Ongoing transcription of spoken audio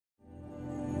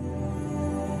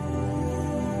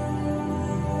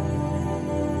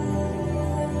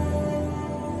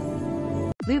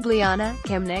Ljubljana,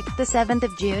 Kamnik, the 7th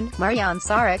of June, Marjan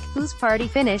Šarec, whose party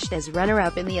finished as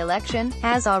runner-up in the election,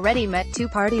 has already met two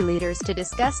party leaders to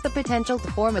discuss the potential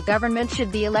to form a government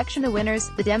should the election winners,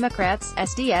 the Democrats,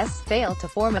 SDS, fail to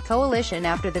form a coalition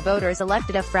after the voters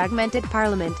elected a fragmented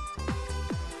parliament.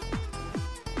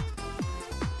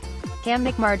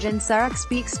 KamnikMarjan Šarec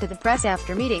speaks to the press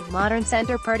after meeting Modern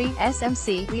Centre Party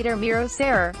 (SMC) leader Miro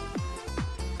Cerar.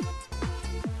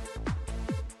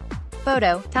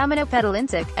 Photo, Tamino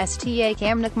Petelinšek, STA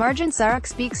KamnikMarjan Šarec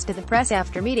speaks to the press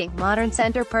after meeting Modern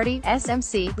Centre Party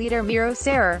 (SMC) leader Miro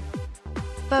Cerar.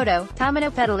 Photo, Tamino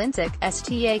Petelinšek,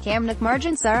 STA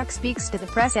KamnikMarjan Šarec speaks to the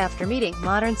press after meeting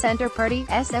Modern Centre Party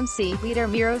 (SMC) leader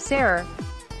Miro Cerar.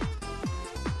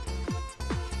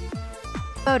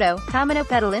 Photo, Tamino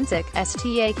Petelinšek,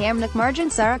 STA KamnikMarjan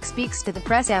Šarec speaks to the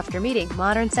press after meeting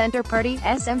Modern Centre Party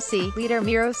 (SMC) leader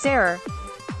Miro Cerar.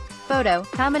 Photo,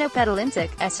 Tamino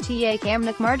Petelinšek, STA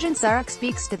KamnikMarjan Šarec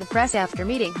speaks to the press after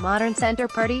meeting Modern Centre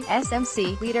Party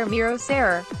 (SMC) leader Miro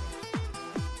Cerar.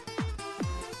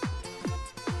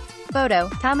 Photo,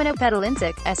 Tamino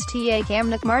Petelinšek, STA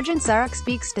KamnikMarjan Šarec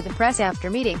speaks to the press after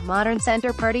meeting Modern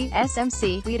Centre Party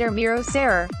 (SMC) leader Miro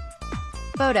Cerar.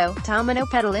 Photo, Tamino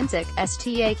Petelinšek,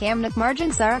 STA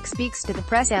KamnikMarjan Šarec speaks to the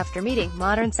press after meeting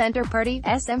Modern Centre Party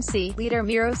 (SMC) leader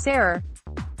Miro Cerar.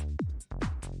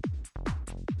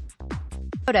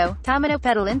 Photo, Tamino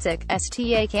Petelinšek,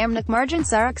 STA KamnikMarjan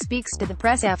Šarec speaks to the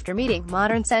press after meeting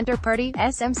Modern Centre Party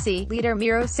 (SMC) leader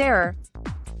Miro Cerar.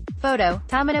 Photo,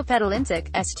 Tamino Petelinšek,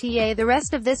 STA. The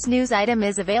rest of this news item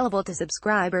is available to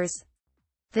subscribers.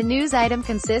 The news item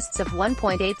consists of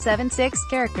 1.876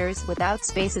 characters, without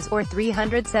spaces, or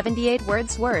 378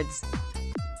 words.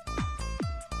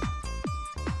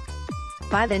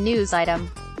 Buy the news item.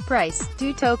 Price,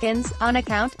 2 tokens, on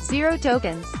account, 0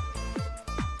 tokens.